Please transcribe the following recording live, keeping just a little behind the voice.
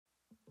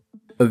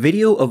A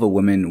video of a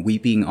woman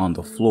weeping on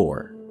the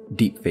floor.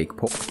 Deepfake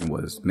porn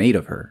was made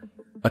of her.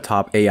 A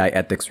top AI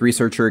ethics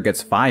researcher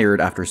gets fired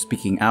after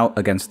speaking out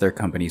against their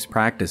company's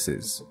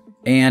practices.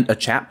 And a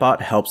chatbot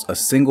helps a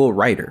single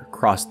writer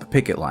cross the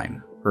picket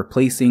line,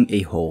 replacing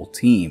a whole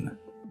team.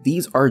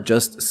 These are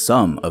just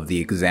some of the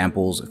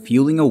examples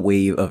fueling a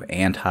wave of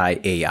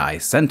anti-AI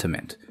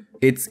sentiment.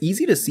 It's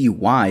easy to see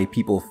why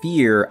people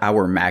fear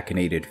our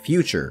machinated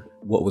future.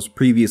 What was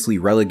previously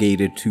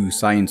relegated to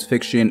science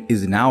fiction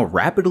is now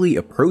rapidly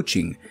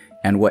approaching,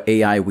 and what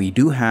AI we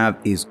do have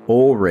is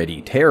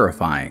already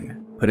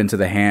terrifying. Put into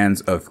the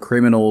hands of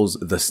criminals,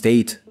 the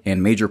state,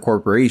 and major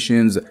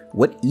corporations,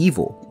 what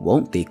evil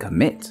won't they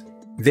commit?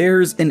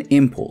 There's an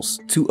impulse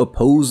to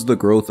oppose the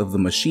growth of the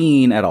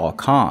machine at all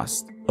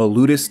costs. A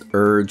Luddite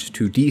urge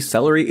to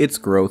decelerate its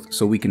growth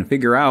so we can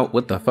figure out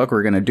what the fuck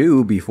we're gonna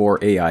do before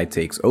AI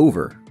takes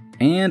over.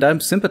 And I'm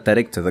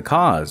sympathetic to the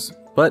cause,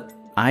 but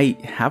I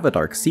have a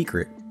dark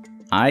secret.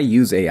 I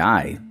use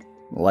AI,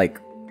 like,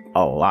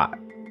 a lot.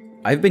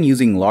 I've been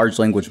using large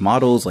language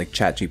models like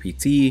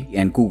ChatGPT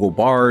and Google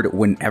Bard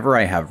whenever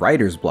I have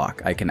writer's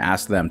block. I can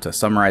ask them to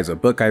summarize a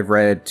book I've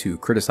read, to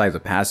criticize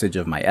a passage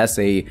of my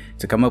essay,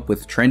 to come up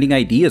with trending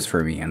ideas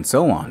for me, and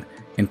so on.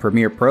 In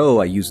Premiere Pro,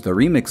 I use the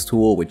Remix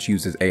tool, which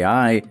uses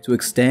AI to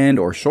extend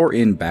or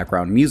shorten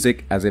background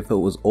music as if it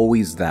was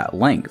always that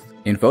length.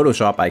 In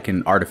Photoshop, I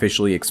can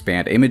artificially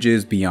expand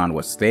images beyond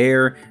what's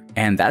there,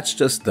 and that's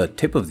just the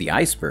tip of the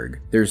iceberg.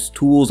 There's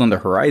tools on the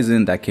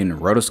horizon that can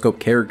rotoscope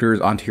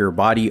characters onto your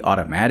body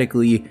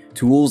automatically,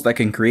 tools that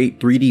can create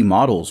 3D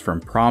models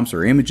from prompts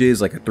or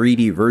images like a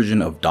 3D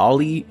version of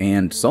DALL-E,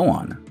 and so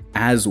on.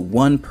 As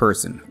one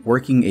person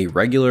working a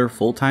regular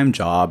full-time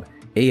job,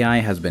 AI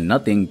has been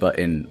nothing but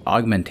an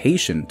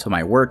augmentation to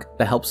my work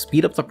that helps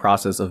speed up the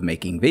process of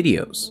making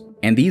videos.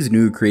 And these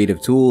new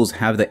creative tools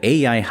have the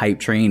AI hype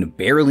train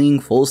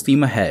barreling full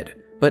steam ahead.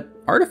 But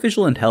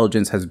artificial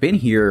intelligence has been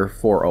here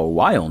for a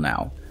while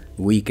now.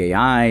 Weak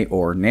AI,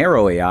 or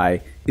narrow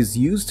AI, is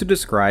used to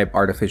describe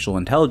artificial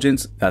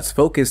intelligence that's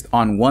focused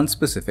on one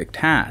specific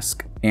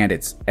task. And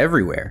it's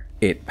everywhere.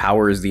 It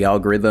powers the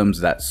algorithms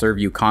that serve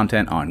you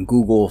content on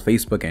Google,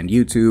 Facebook, and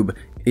YouTube.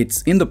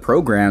 It's in the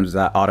programs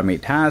that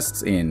automate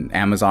tasks in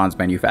Amazon's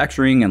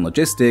manufacturing and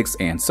logistics,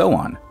 and so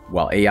on.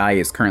 While AI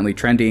is currently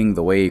trending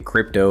the way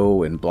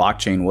crypto and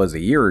blockchain was a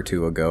year or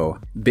two ago,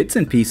 bits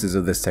and pieces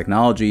of this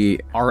technology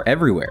are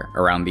everywhere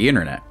around the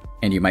internet.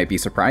 And you might be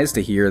surprised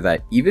to hear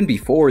that even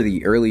before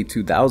the early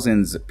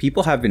 2000s,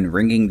 people have been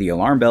ringing the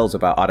alarm bells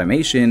about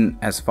automation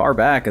as far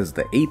back as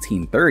the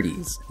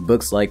 1830s.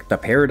 Books like The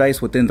Paradise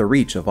Within the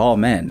Reach of All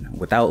Men,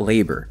 Without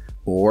Labor,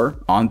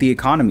 or On the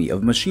Economy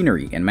of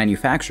Machinery and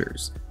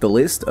Manufactures. The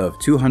list of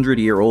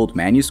 200-year-old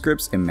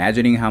manuscripts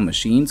imagining how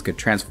machines could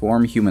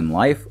transform human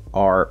life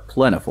are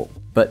plentiful.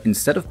 But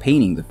instead of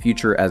painting the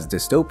future as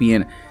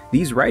dystopian,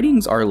 these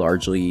writings are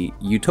largely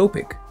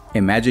utopic,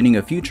 imagining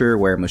a future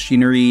where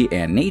machinery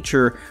and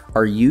nature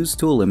are used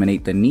to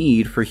eliminate the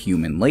need for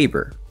human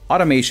labor.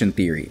 Automation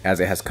theory, as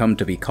it has come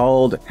to be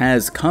called,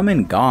 has come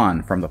and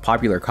gone from the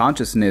popular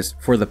consciousness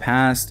for the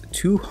past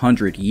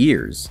 200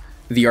 years.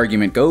 The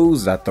argument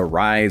goes that the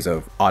rise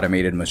of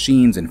automated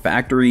machines in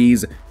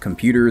factories,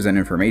 computers and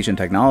information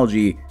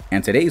technology,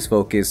 and today's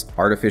focus,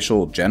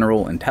 artificial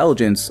general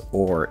intelligence,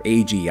 or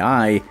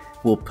AGI,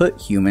 will put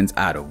humans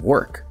out of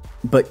work.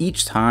 But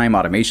each time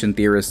automation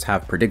theorists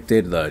have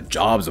predicted the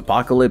jobs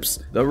apocalypse,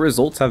 the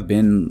results have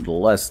been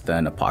less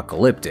than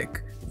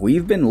apocalyptic.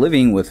 We've been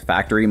living with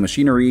factory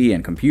machinery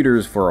and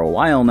computers for a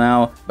while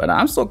now, but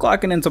I'm still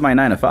clocking into my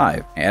 9 to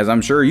 5, as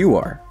I'm sure you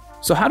are.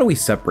 So how do we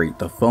separate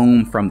the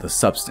foam from the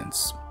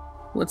substance?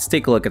 Let's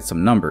take a look at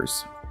some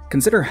numbers.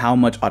 Consider how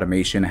much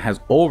automation has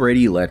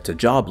already led to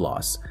job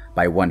loss.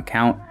 By one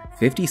count,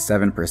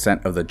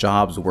 57% of the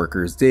jobs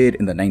workers did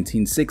in the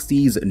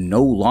 1960s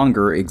no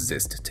longer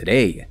exist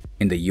today.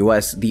 In the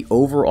US, the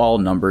overall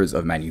numbers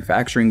of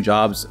manufacturing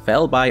jobs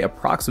fell by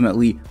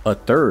approximately a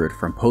third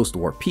from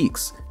post-war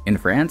peaks. In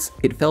France,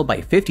 it fell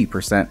by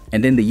 50%,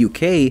 and in the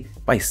UK,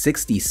 by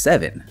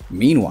 67%.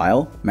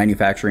 Meanwhile,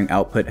 manufacturing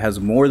output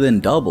has more than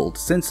doubled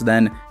since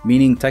then,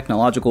 meaning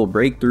technological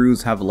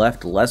breakthroughs have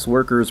left less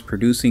workers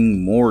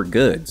producing more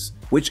goods,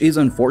 which is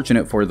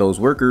unfortunate for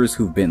those workers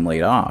who've been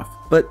laid off.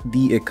 But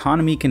the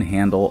economy can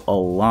handle a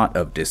lot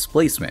of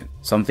displacement.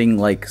 Something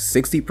like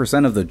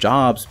 60% of the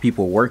jobs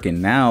people work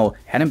in now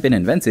hadn't been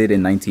invented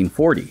in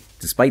 1940.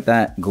 Despite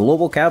that,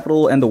 global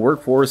capital and the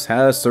workforce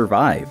has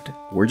survived.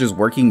 We're just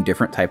working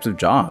different types of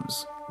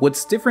jobs.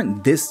 What's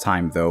different this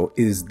time, though,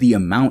 is the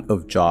amount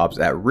of jobs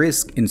at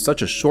risk in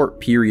such a short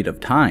period of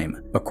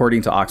time.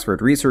 According to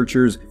Oxford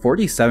researchers,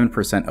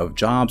 47% of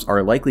jobs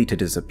are likely to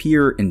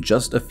disappear in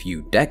just a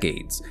few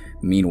decades.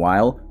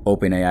 Meanwhile,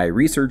 OpenAI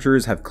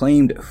researchers have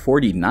claimed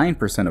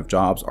 49% of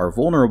jobs are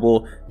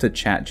vulnerable to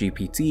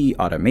ChatGPT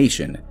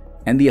automation.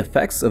 And the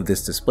effects of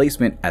this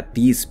displacement at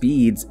these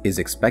speeds is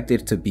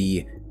expected to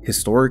be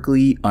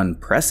historically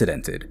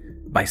unprecedented.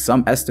 By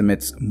some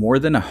estimates, more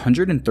than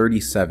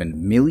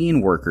 137 million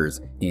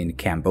workers in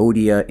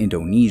Cambodia,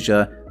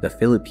 Indonesia, the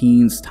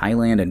Philippines,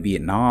 Thailand, and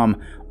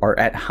Vietnam are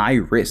at high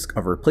risk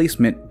of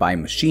replacement by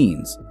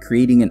machines,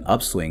 creating an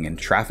upswing in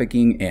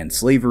trafficking and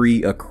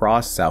slavery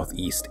across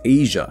Southeast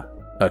Asia.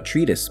 A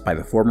treatise by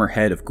the former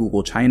head of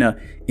Google China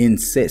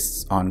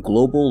insists on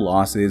global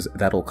losses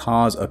that'll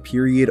cause a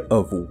period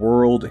of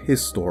world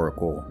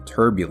historical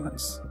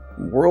turbulence.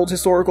 World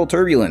historical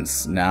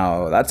turbulence.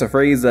 Now, that's a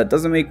phrase that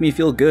doesn't make me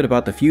feel good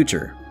about the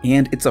future.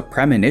 And it's a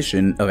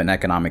premonition of an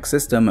economic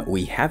system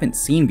we haven't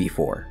seen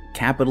before.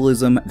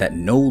 Capitalism that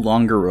no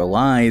longer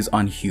relies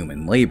on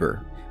human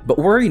labor. But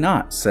worry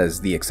not,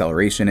 says the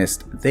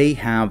Accelerationist, they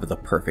have the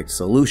perfect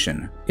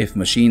solution. If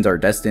machines are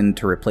destined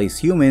to replace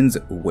humans,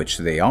 which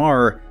they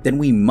are, then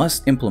we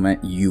must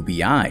implement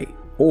UBI,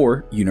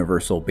 or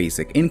Universal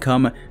Basic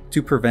Income,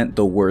 to prevent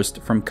the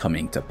worst from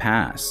coming to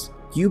pass.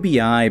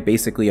 UBI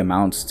basically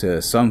amounts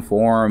to some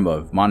form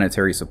of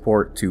monetary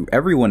support to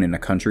everyone in a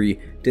country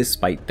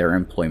despite their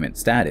employment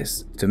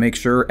status, to make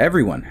sure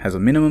everyone has a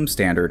minimum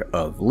standard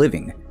of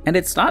living. And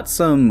it's not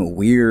some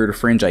weird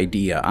fringe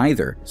idea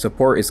either.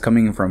 Support is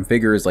coming from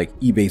figures like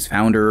eBay's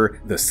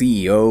founder, the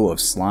CEO of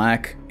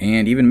Slack,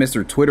 and even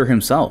Mr. Twitter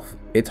himself.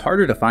 It's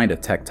harder to find a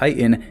tech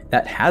titan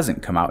that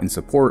hasn't come out in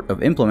support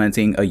of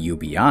implementing a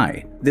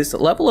UBI. This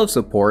level of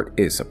support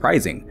is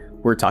surprising.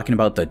 We're talking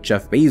about the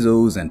Jeff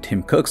Bezos and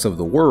Tim Cooks of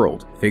the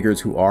world,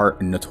 figures who are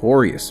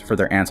notorious for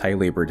their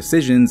anti-labor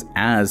decisions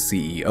as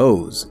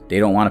CEOs. They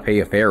don't want to pay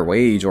a fair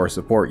wage or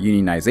support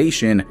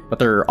unionization, but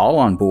they're all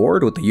on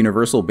board with the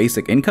universal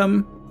basic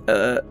income?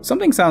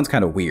 Something sounds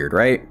kind of weird,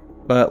 right?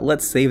 But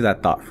let's save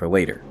that thought for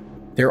later.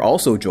 They're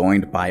also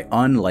joined by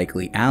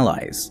unlikely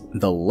allies,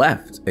 the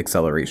left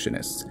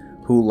accelerationists,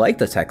 who, like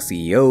the tech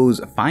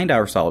CEOs, find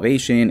our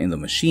salvation in the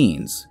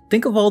machines.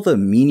 Think of all the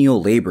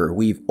menial labor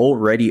we've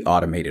already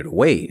automated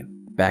away.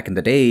 Back in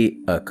the day,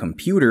 a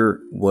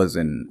computer was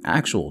an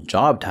actual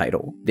job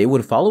title. They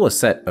would follow a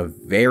set of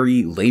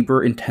very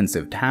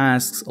labor-intensive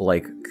tasks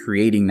like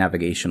creating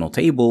navigational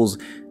tables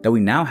that we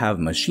now have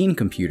machine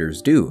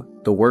computers do.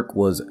 The work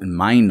was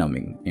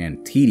mind-numbing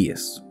and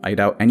tedious. I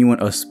doubt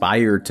anyone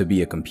aspired to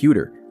be a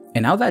computer.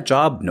 And now that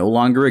job no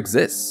longer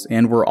exists,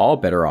 and we're all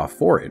better off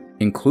for it,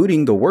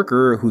 including the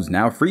worker who's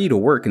now free to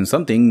work in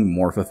something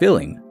more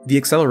fulfilling.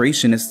 The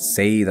Accelerationists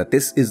say that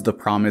this is the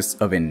promise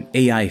of an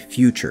AI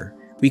future.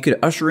 We could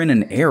usher in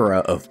an era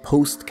of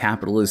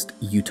post-capitalist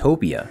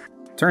utopia.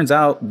 Turns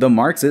out, the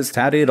Marxists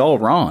had it all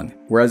wrong.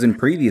 Whereas in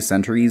previous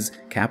centuries,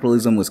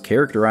 capitalism was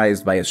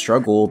characterized by a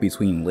struggle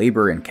between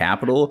labor and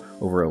capital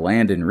over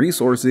land and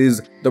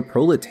resources, the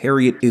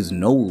proletariat is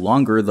no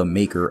longer the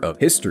maker of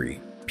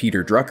history.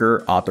 Peter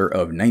Drucker, author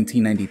of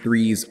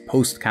 1993's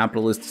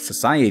Post-Capitalist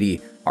Society,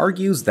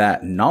 argues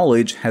that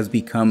knowledge has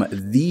become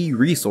the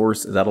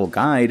resource that'll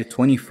guide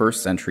 21st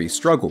century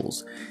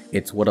struggles.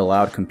 It's what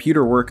allowed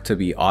computer work to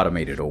be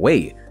automated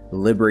away,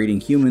 liberating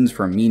humans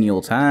from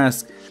menial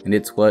tasks, and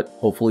it's what,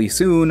 hopefully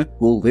soon,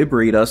 will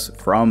liberate us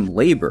from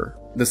labor.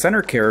 The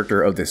center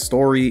character of this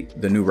story,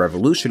 the new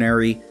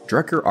revolutionary,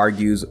 Drucker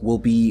argues will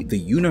be the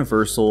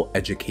universal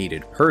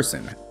educated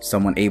person,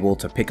 someone able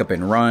to pick up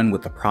and run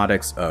with the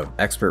products of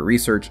expert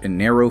research in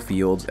narrow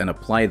fields and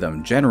apply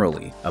them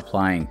generally,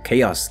 applying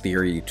chaos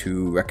theory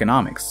to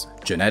economics,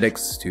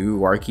 genetics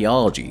to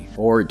archaeology,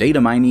 or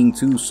data mining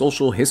to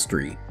social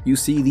history. You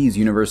see these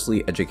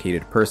universally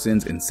educated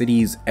persons in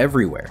cities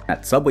everywhere,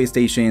 at subway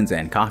stations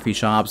and coffee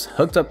shops,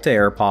 hooked up to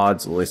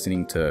AirPods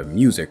listening to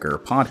music or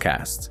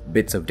podcasts,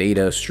 bits of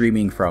data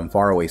streaming from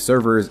faraway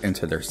servers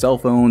into their cell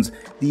phones.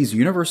 These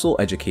universal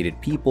educated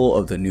people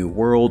of the new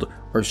world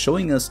are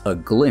showing us a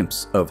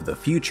glimpse of the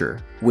future.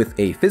 With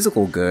a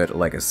physical good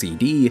like a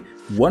CD,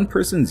 one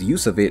person's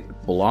use of it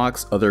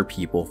blocks other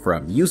people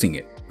from using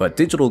it. But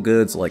digital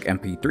goods like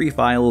MP3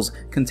 files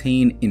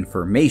contain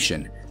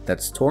information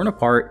that's torn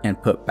apart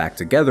and put back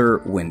together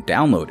when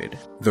downloaded.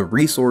 The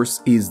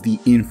resource is the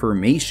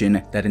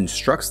information that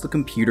instructs the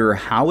computer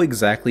how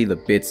exactly the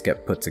bits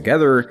get put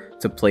together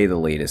to play the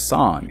latest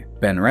song.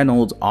 Ben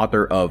Reynolds,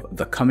 author of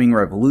The Coming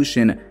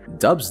Revolution,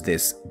 dubs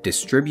this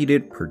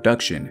distributed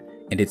production,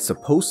 and it's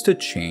supposed to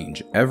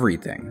change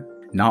everything.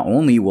 Not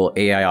only will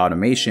AI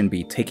automation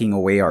be taking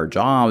away our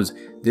jobs,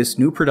 this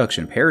new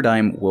production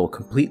paradigm will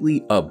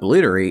completely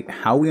obliterate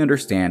how we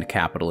understand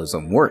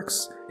capitalism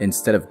works.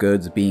 Instead of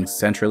goods being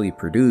centrally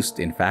produced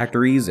in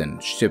factories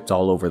and shipped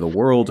all over the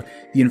world,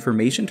 the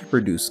information to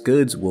produce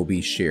goods will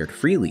be shared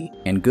freely,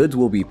 and goods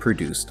will be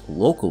produced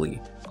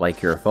locally,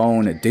 like your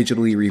phone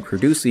digitally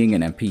reproducing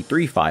an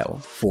MP3 file.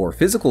 For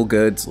physical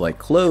goods like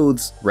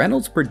clothes,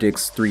 Reynolds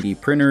predicts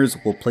 3D printers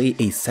will play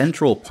a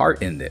central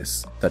part in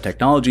this. The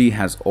technology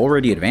has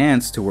already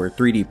advanced to where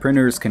 3D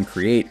printers can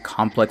create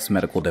complex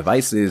medical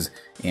devices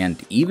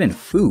and even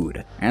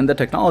food, and the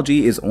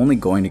technology is only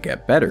going to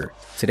get better.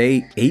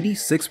 Today,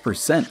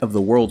 86% of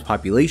the world's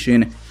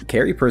population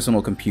carry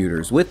personal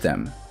computers with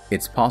them.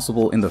 It's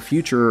possible in the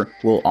future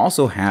we'll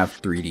also have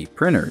 3D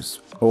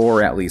printers,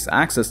 or at least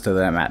access to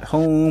them at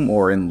home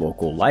or in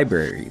local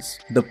libraries.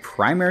 The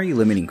primary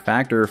limiting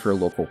factor for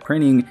local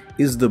printing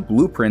is the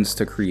blueprints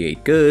to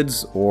create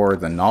goods or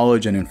the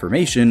knowledge and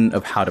information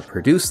of how to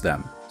produce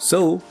them.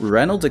 So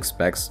Reynolds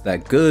expects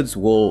that goods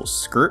will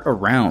skirt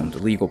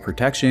around legal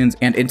protections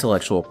and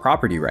intellectual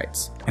property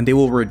rights, and they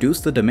will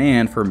reduce the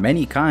demand for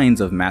many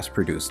kinds of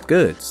mass-produced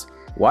goods.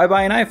 Why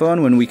buy an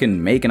iPhone when we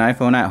can make an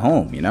iPhone at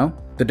home, you know?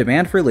 The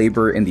demand for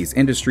labor in these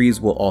industries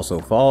will also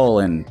fall,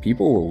 and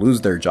people will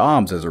lose their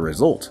jobs as a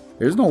result.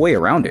 There's no way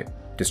around it.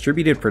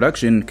 Distributed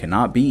production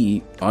cannot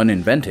be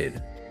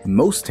uninvented.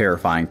 Most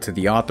terrifying to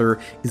the author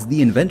is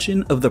the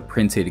invention of the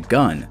printed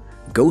gun,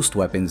 ghost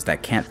weapons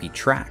that can't be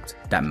tracked.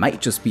 That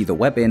might just be the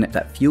weapon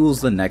that fuels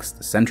the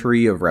next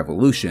century of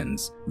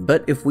revolutions.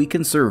 But if we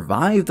can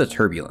survive the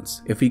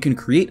turbulence, if we can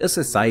create a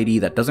society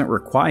that doesn't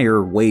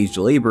require waged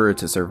labor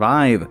to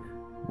survive,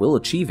 we'll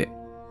achieve it.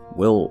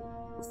 We'll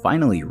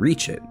finally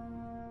reach it.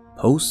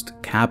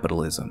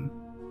 Post-capitalism.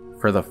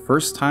 For the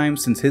first time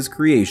since his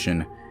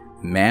creation,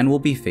 man will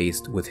be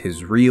faced with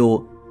his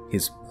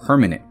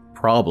permanent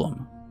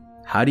problem.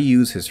 How to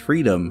use his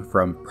freedom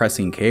from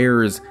pressing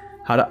cares,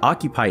 how to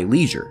occupy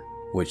leisure,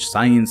 which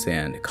science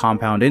and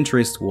compound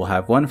interest will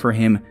have won for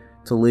him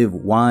to live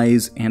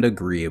wise and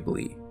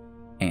agreeably,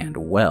 and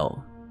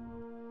well.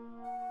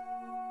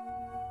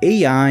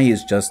 AI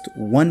is just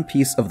one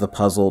piece of the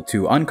puzzle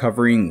to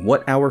uncovering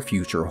what our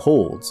future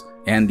holds,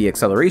 and the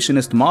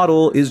accelerationist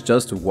model is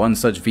just one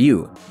such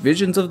view.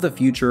 Visions of the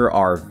future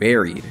are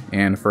varied,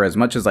 and for as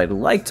much as I'd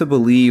like to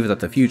believe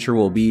that the future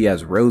will be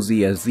as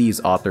rosy as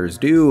these authors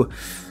do,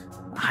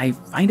 I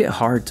find it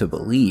hard to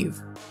believe.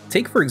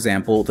 Take for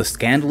example the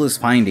scandalous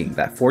finding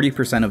that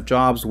 40% of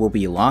jobs will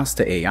be lost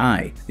to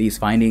AI. These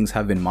findings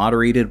have been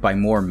moderated by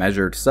more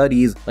measured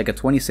studies, like a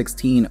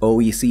 2016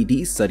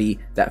 OECD study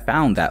that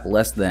found that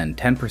less than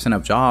 10%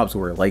 of jobs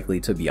were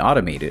likely to be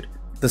automated.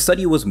 The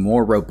study was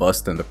more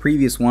robust than the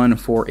previous one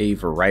for a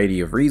variety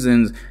of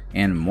reasons,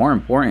 and more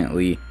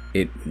importantly,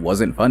 it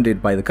wasn't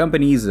funded by the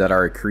companies that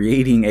are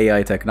creating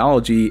AI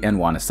technology and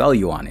want to sell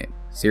you on it.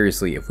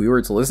 Seriously, if we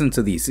were to listen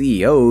to these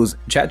CEOs,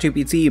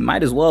 ChatGPT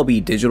might as well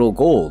be digital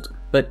gold.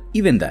 But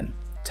even then,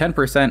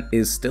 10%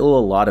 is still a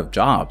lot of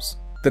jobs.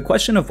 The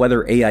question of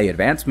whether AI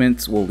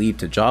advancements will lead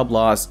to job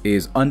loss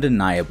is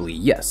undeniably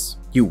yes.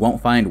 You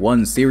won't find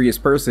one serious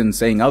person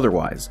saying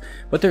otherwise,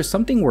 but there's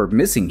something we're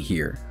missing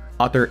here.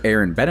 Author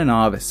Aaron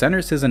Benenov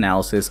centers his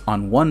analysis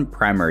on one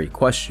primary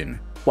question.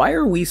 Why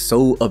are we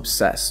so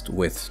obsessed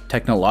with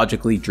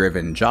technologically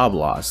driven job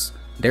loss?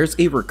 There's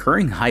a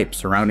recurring hype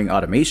surrounding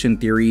automation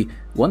theory,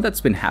 one that's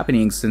been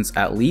happening since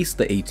at least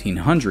the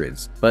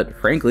 1800s. But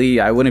frankly,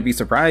 I wouldn't be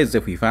surprised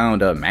if we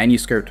found a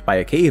manuscript by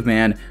a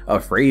caveman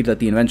afraid that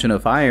the invention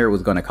of fire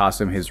was going to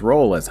cost him his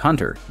role as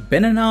hunter.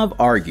 Benenov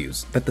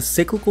argues that the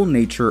cyclical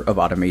nature of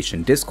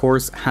automation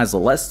discourse has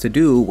less to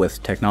do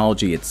with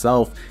technology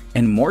itself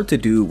and more to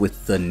do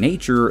with the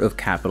nature of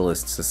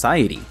capitalist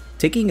society.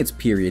 Taking its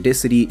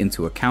periodicity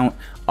into account,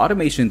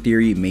 automation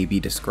theory may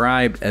be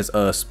described as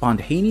a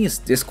spontaneous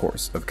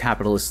discourse of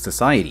capitalist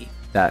society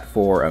that,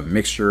 for a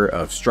mixture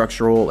of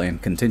structural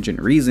and contingent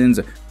reasons,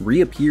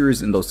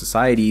 reappears in those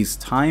societies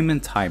time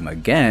and time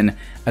again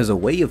as a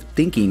way of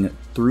thinking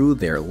through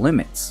their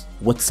limits.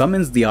 What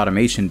summons the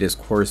automation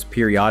discourse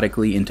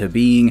periodically into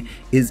being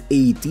is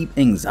a deep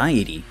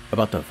anxiety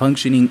about the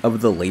functioning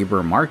of the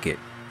labor market.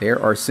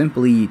 There are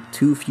simply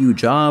too few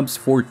jobs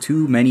for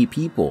too many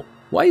people.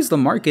 Why is the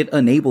market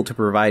unable to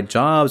provide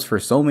jobs for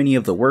so many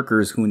of the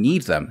workers who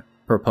need them?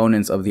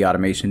 Proponents of the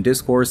automation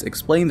discourse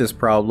explain this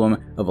problem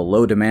of a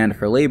low demand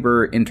for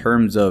labor in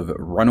terms of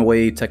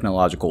runaway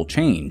technological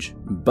change.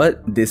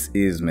 But this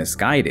is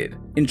misguided.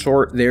 In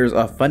short, there's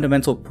a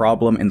fundamental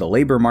problem in the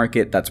labor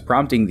market that's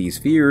prompting these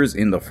fears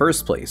in the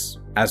first place.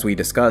 As we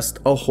discussed,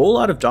 a whole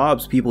lot of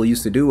jobs people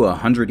used to do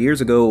 100 years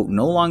ago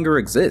no longer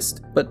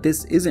exist, but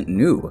this isn't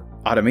new.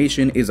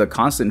 Automation is a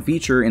constant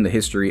feature in the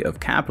history of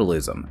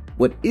capitalism.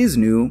 What is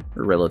new,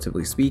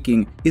 relatively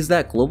speaking, is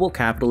that global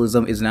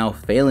capitalism is now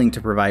failing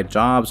to provide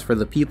jobs for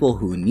the people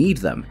who need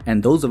them,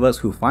 and those of us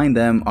who find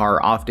them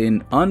are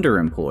often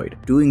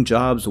underemployed, doing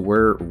jobs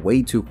we're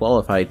way too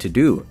qualified to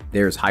do.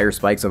 There's higher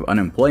spikes of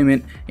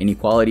unemployment,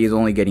 inequality is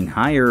only getting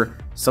higher,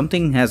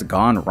 something has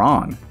gone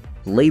wrong.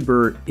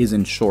 Labor is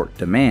in short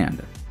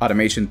demand.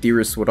 Automation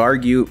theorists would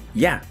argue,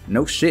 yeah,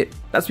 no shit.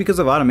 That's because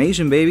of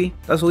automation, baby.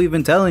 That's what we've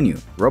been telling you.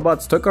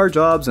 Robots took our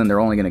jobs and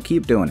they're only gonna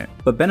keep doing it.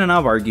 But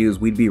Benenov argues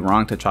we'd be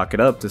wrong to chalk it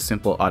up to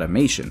simple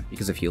automation,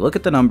 because if you look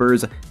at the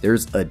numbers,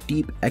 there's a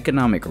deep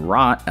economic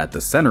rot at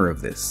the center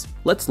of this.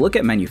 Let's look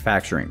at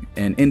manufacturing,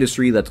 an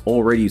industry that's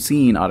already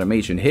seen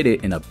automation hit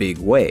it in a big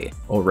way.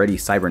 Already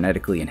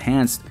cybernetically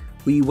enhanced,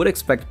 we would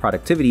expect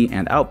productivity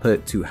and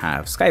output to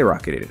have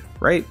skyrocketed,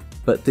 right?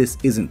 But this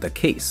isn't the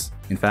case.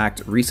 In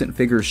fact, recent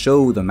figures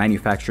show the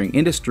manufacturing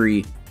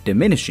industry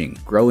diminishing,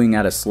 growing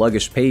at a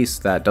sluggish pace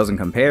that doesn't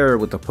compare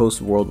with the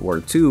post-World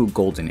War II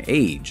golden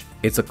age.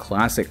 It's a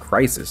classic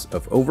crisis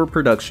of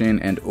overproduction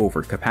and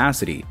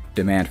overcapacity.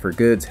 Demand for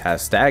goods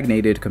has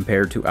stagnated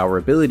compared to our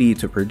ability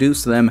to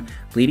produce them,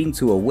 leading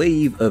to a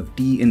wave of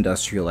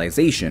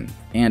deindustrialization.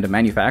 And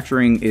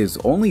manufacturing is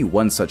only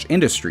one such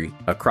industry.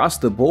 Across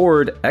the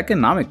board,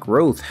 economic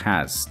growth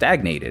has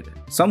stagnated.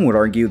 Some would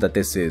argue that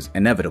this is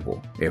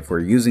inevitable. If we're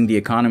using the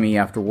economy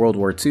after World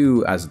War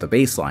II as the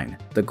baseline,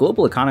 the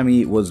global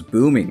economy was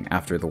booming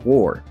after the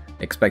war.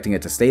 Expecting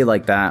it to stay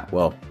like that,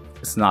 well,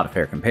 it's not a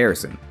fair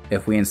comparison.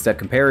 If we instead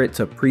compare it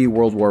to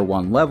pre-World War I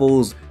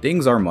levels,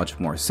 things are much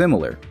more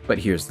similar. But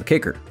here's the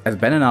kicker. As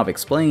Benanov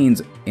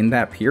explains, in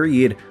that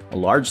period,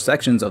 large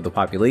sections of the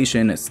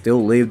population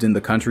still lived in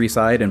the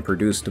countryside and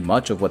produced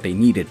much of what they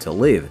needed to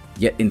live.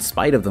 Yet in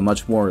spite of the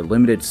much more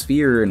limited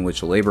sphere in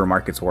which labor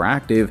markets were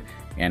active,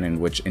 and in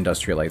which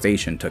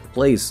industrialization took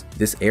place,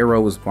 this era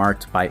was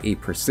marked by a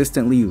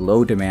persistently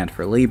low demand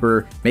for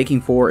labor,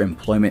 making for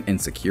employment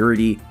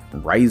insecurity,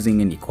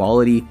 rising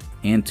inequality,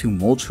 and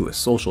tumultuous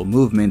social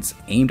movements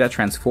aimed at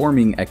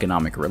transforming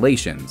economic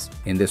relations.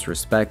 In this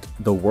respect,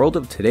 the world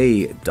of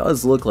today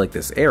does look like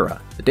this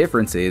era. The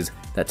difference is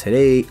that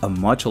today, a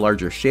much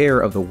larger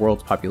share of the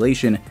world's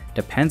population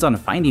depends on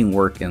finding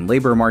work in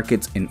labor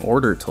markets in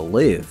order to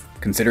live.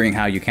 Considering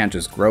how you can't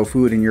just grow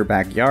food in your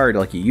backyard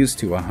like you used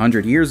to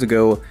 100 years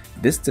ago,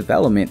 this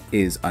development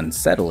is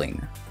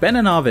unsettling.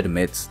 Benanov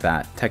admits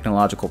that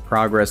technological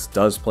progress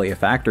does play a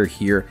factor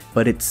here,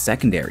 but it's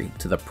secondary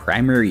to the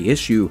primary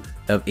issue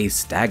of a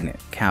stagnant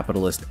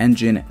capitalist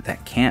engine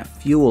that can't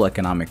fuel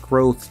economic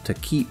growth to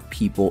keep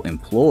people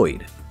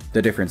employed.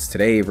 The difference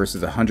today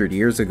versus 100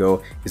 years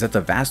ago is that the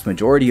vast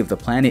majority of the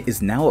planet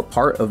is now a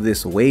part of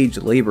this wage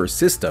labor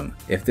system.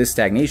 If this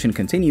stagnation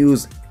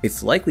continues,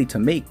 it's likely to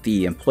make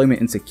the employment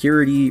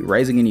insecurity,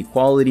 rising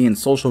inequality, and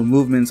social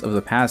movements of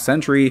the past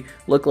century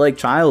look like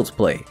child's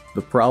play.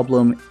 The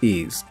problem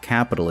is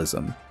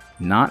capitalism,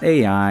 not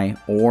AI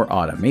or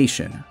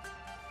automation.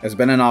 As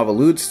Benanov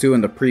alludes to in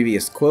the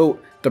previous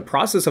quote, the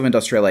process of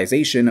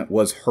industrialization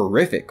was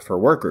horrific for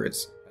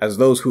workers, as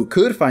those who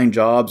could find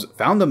jobs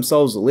found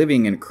themselves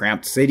living in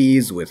cramped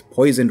cities with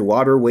poisoned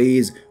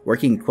waterways,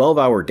 working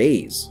 12-hour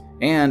days.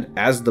 And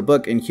as the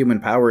book In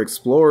Human Power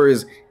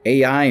explores,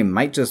 AI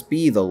might just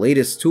be the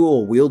latest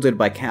tool wielded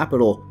by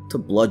capital to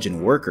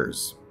bludgeon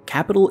workers.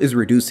 Capital is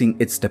reducing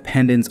its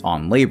dependence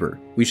on labor.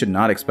 We should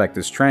not expect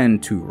this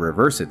trend to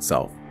reverse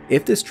itself.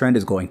 If this trend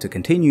is going to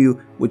continue,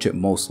 which it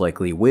most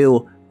likely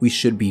will, we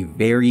should be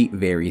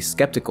very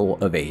skeptical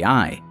of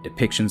AI.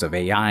 Depictions of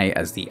AI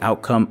as the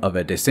outcome of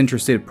a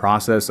disinterested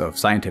process of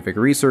scientific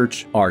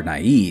research are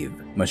naive.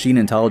 Machine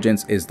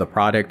intelligence is the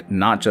product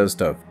not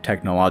just of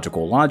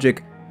technological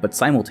logic, but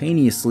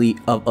simultaneously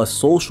of a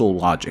social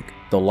logic,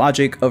 the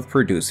logic of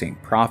producing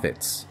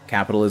profits.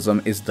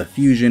 Capitalism is the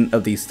fusion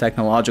of these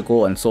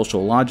technological and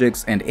social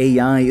logics, and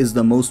AI is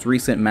the most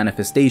recent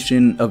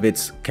manifestation of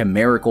its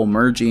chimerical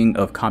merging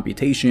of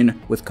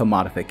computation with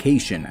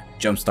commodification.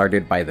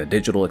 Jump-started by the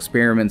digital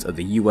experiments of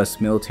the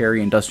US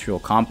military-industrial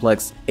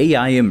complex,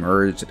 AI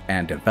emerged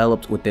and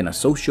developed within a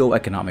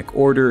socio-economic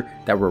order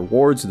that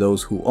rewards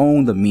those who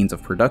own the means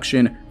of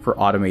production for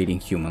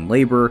automating human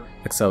labor,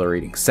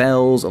 accelerating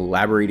sales,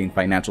 elaborating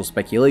financial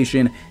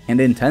speculation, and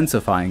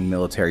intensifying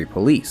military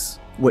police.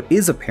 What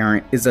is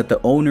apparent is that the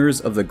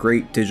owners of the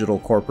great digital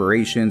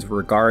corporations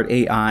regard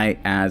AI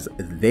as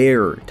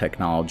their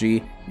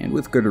technology, and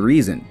with good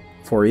reason.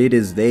 For it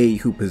is they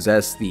who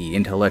possess the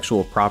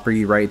intellectual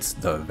property rights,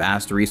 the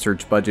vast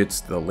research budgets,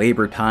 the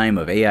labor time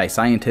of AI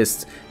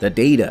scientists, the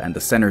data and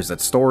the centers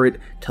that store it,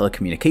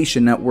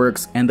 telecommunication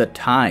networks, and the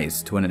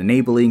ties to an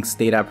enabling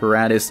state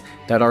apparatus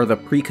that are the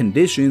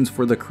preconditions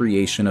for the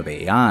creation of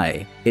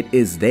AI. It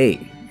is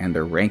they, and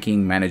their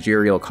ranking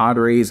managerial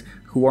cadres,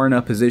 who are in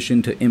a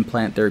position to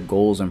implant their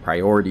goals and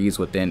priorities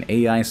within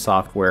AI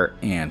software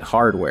and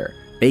hardware,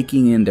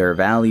 baking in their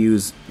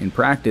values, in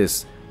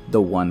practice,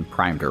 the one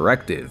prime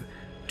directive: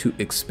 to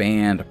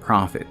expand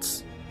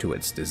profits to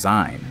its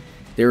design.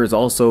 There is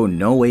also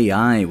no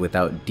AI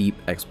without deep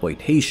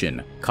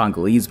exploitation.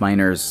 Congolese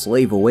miners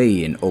slave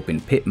away in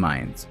open pit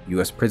mines.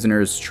 US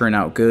prisoners churn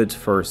out goods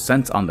for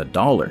cents on the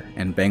dollar,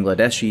 and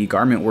Bangladeshi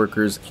garment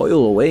workers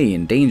toil away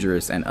in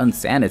dangerous and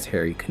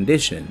unsanitary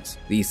conditions.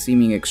 These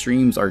seeming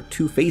extremes are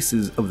two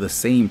faces of the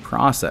same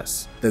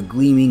process. The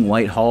gleaming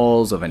white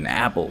halls of an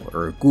Apple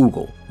or a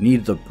Google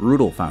need the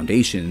brutal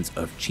foundations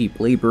of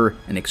cheap labor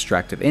and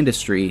extractive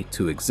industry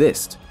to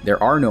exist.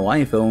 There are no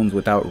iPhones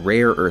without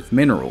rare earth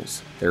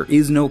minerals. There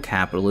is no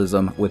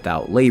capitalism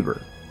without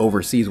labor.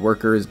 Overseas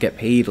workers get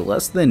paid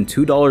less than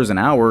 $2 an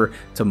hour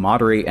to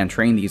moderate and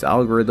train these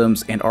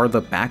algorithms and are the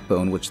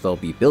backbone which they'll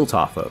be built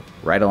off of,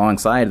 right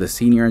alongside the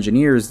senior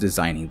engineers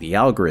designing the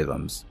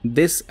algorithms.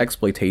 This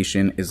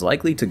exploitation is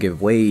likely to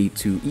give way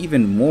to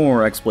even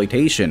more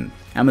exploitation.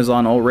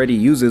 Amazon already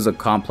uses a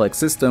complex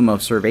system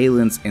of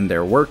surveillance in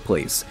their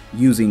workplace,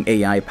 using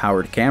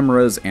AI-powered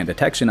cameras and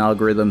detection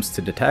algorithms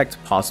to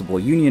detect possible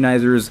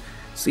unionizers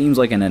seems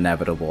like an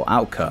inevitable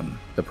outcome.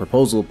 The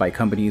proposal by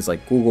companies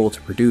like Google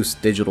to produce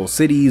digital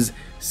cities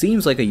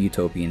seems like a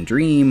utopian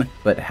dream,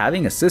 but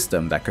having a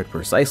system that could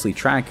precisely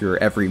track your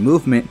every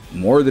movement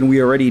more than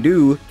we already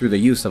do through the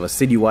use of a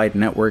citywide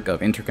network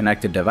of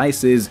interconnected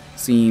devices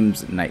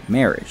seems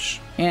nightmarish.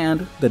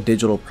 And the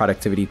digital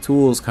productivity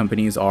tools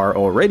companies are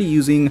already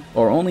using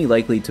are only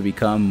likely to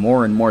become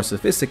more and more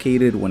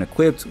sophisticated when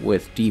equipped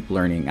with deep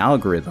learning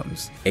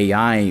algorithms.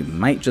 AI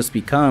might just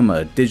become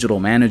a digital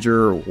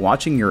manager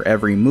watching your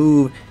every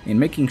move and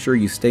making sure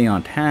you stay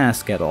on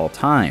task at all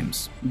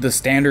times. The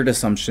standard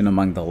assumption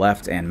among the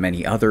left and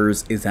many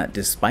others is that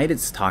despite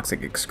its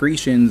toxic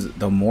excretions,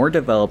 the more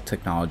developed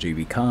technology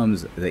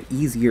becomes, the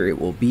easier it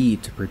will be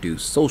to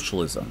produce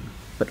socialism.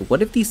 But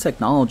what if these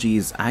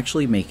technologies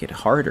actually make it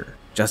harder?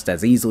 Just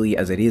as easily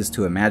as it is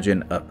to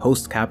imagine a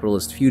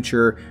post-capitalist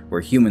future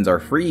where humans are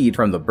freed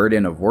from the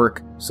burden of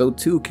work, so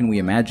too can we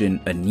imagine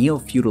a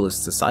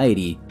neo-feudalist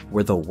society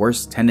where the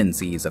worst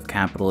tendencies of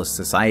capitalist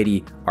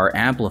society are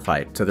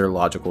amplified to their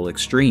logical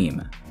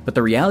extreme. But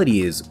the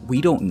reality is,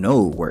 we don't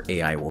know where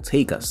AI will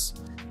take us.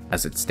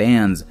 As it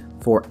stands,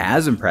 for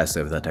as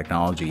impressive the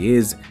technology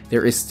is,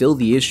 there is still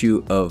the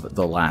issue of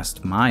the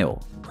last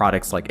mile.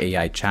 Products like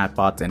AI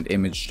chatbots and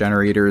image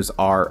generators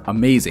are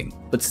amazing,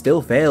 but still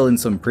fail in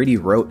some pretty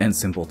rote and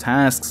simple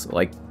tasks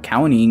like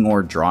counting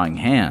or drawing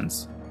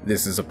hands.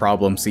 This is a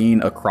problem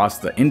seen across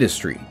the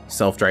industry.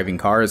 Self-driving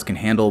cars can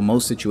handle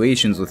most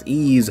situations with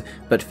ease,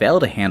 but fail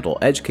to handle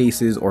edge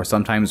cases or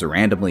sometimes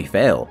randomly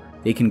fail.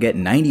 They can get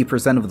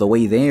 90% of the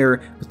way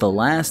there, but the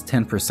last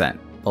 10%,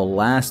 the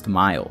last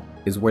mile,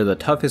 is where the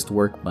toughest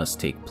work must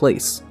take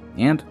place.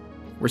 And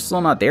we're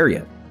still not there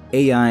yet.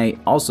 AI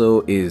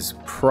also is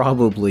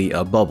probably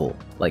a bubble,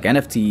 like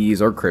NFTs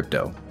or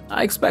crypto.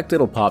 I expect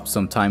it'll pop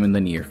sometime in the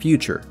near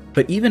future.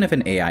 But even if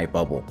an AI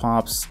bubble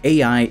pops,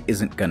 AI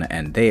isn't gonna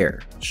end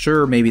there.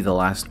 Sure, maybe the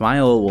last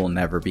mile will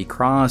never be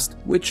crossed,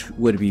 which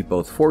would be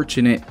both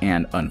fortunate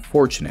and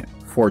unfortunate.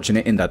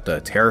 Fortunate in that the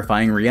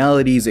terrifying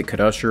realities it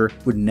could usher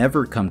would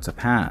never come to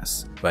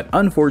pass, but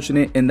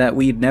unfortunate in that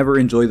we'd never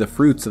enjoy the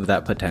fruits of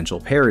that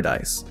potential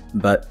paradise.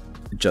 But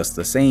just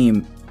the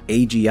same,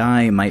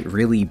 AGI might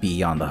really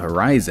be on the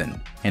horizon,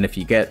 and if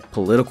you get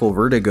political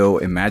vertigo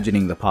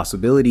imagining the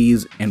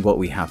possibilities and what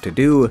we have to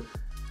do,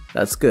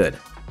 that's good.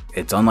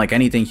 It's unlike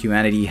anything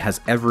humanity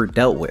has ever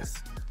dealt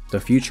with. The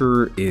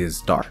future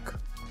is dark.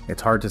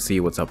 It's hard to see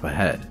what's up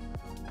ahead,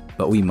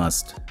 but we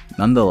must,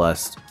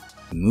 nonetheless,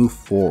 move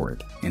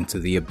forward into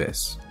the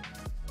abyss.